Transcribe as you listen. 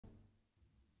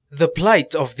The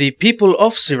plight of the people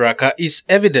of Siraka is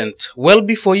evident well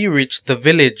before you reach the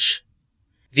village.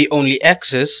 The only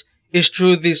access is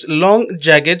through this long,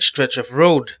 jagged stretch of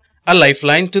road, a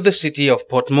lifeline to the city of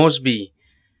Port Moresby.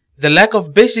 The lack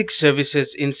of basic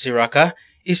services in Siraka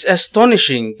is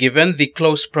astonishing given the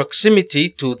close proximity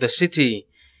to the city.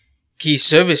 Key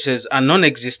services are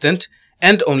non-existent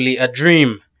and only a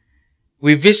dream.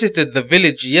 We visited the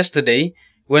village yesterday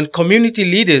when community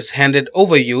leaders handed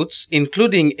over youths,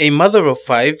 including a mother of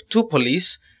 5, to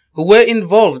police who were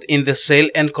involved in the sale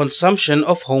and consumption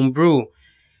of home brew.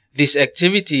 This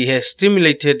activity has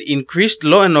stimulated increased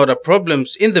law and order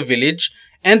problems in the village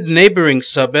and neighboring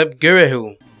suburb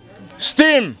Gerehu.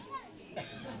 Steam,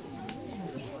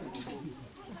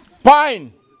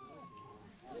 pine,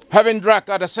 having drug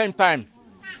at the same time.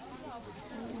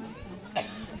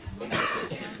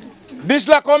 This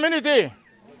la community,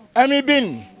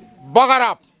 bin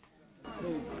bagarap.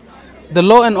 The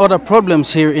law and order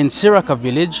problems here in Siraka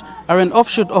Village are an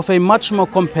offshoot of a much more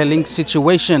compelling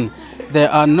situation. There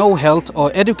are no health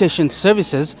or education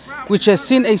services, which has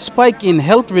seen a spike in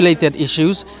health-related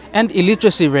issues and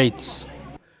illiteracy rates.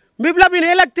 Mipla been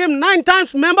elected 9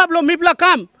 times, member blo Mipla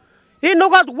come. He no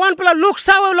got one pla look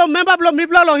sawa lo member blo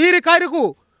Mipla lo Hiri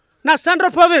Kairuku. Na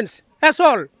Central Province, that's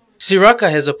all. Siraka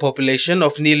has a population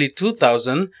of nearly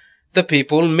 2,000, the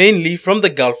people mainly from the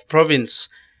Gulf Province.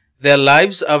 Their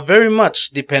lives are very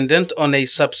much dependent on a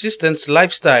subsistence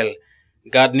lifestyle.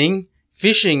 Gardening,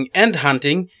 fishing and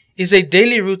hunting is a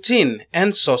daily routine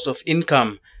and source of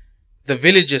income. The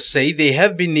villagers say they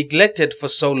have been neglected for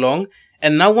so long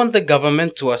and now want the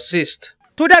government to assist.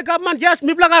 To the government, yes,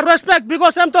 Mipla got respect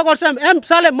because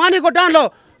sale money go down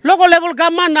low. Local level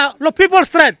government now, lo people's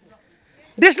threat.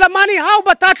 This la money, how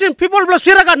but touching people blo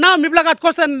Siraka now, Mipla got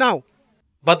costing now.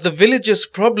 But the villagers'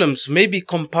 problems may be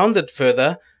compounded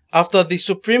further after the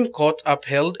Supreme Court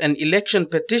upheld an election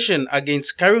petition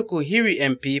against Kairuku-Hiri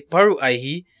MP Paru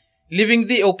Aihi, leaving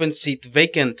the open seat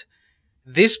vacant.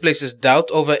 This places doubt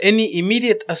over any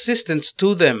immediate assistance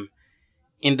to them.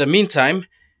 In the meantime,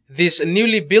 this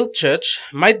newly built church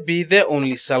might be their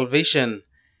only salvation.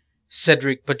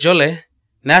 Cedric Pajole,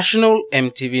 National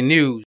EMTV News.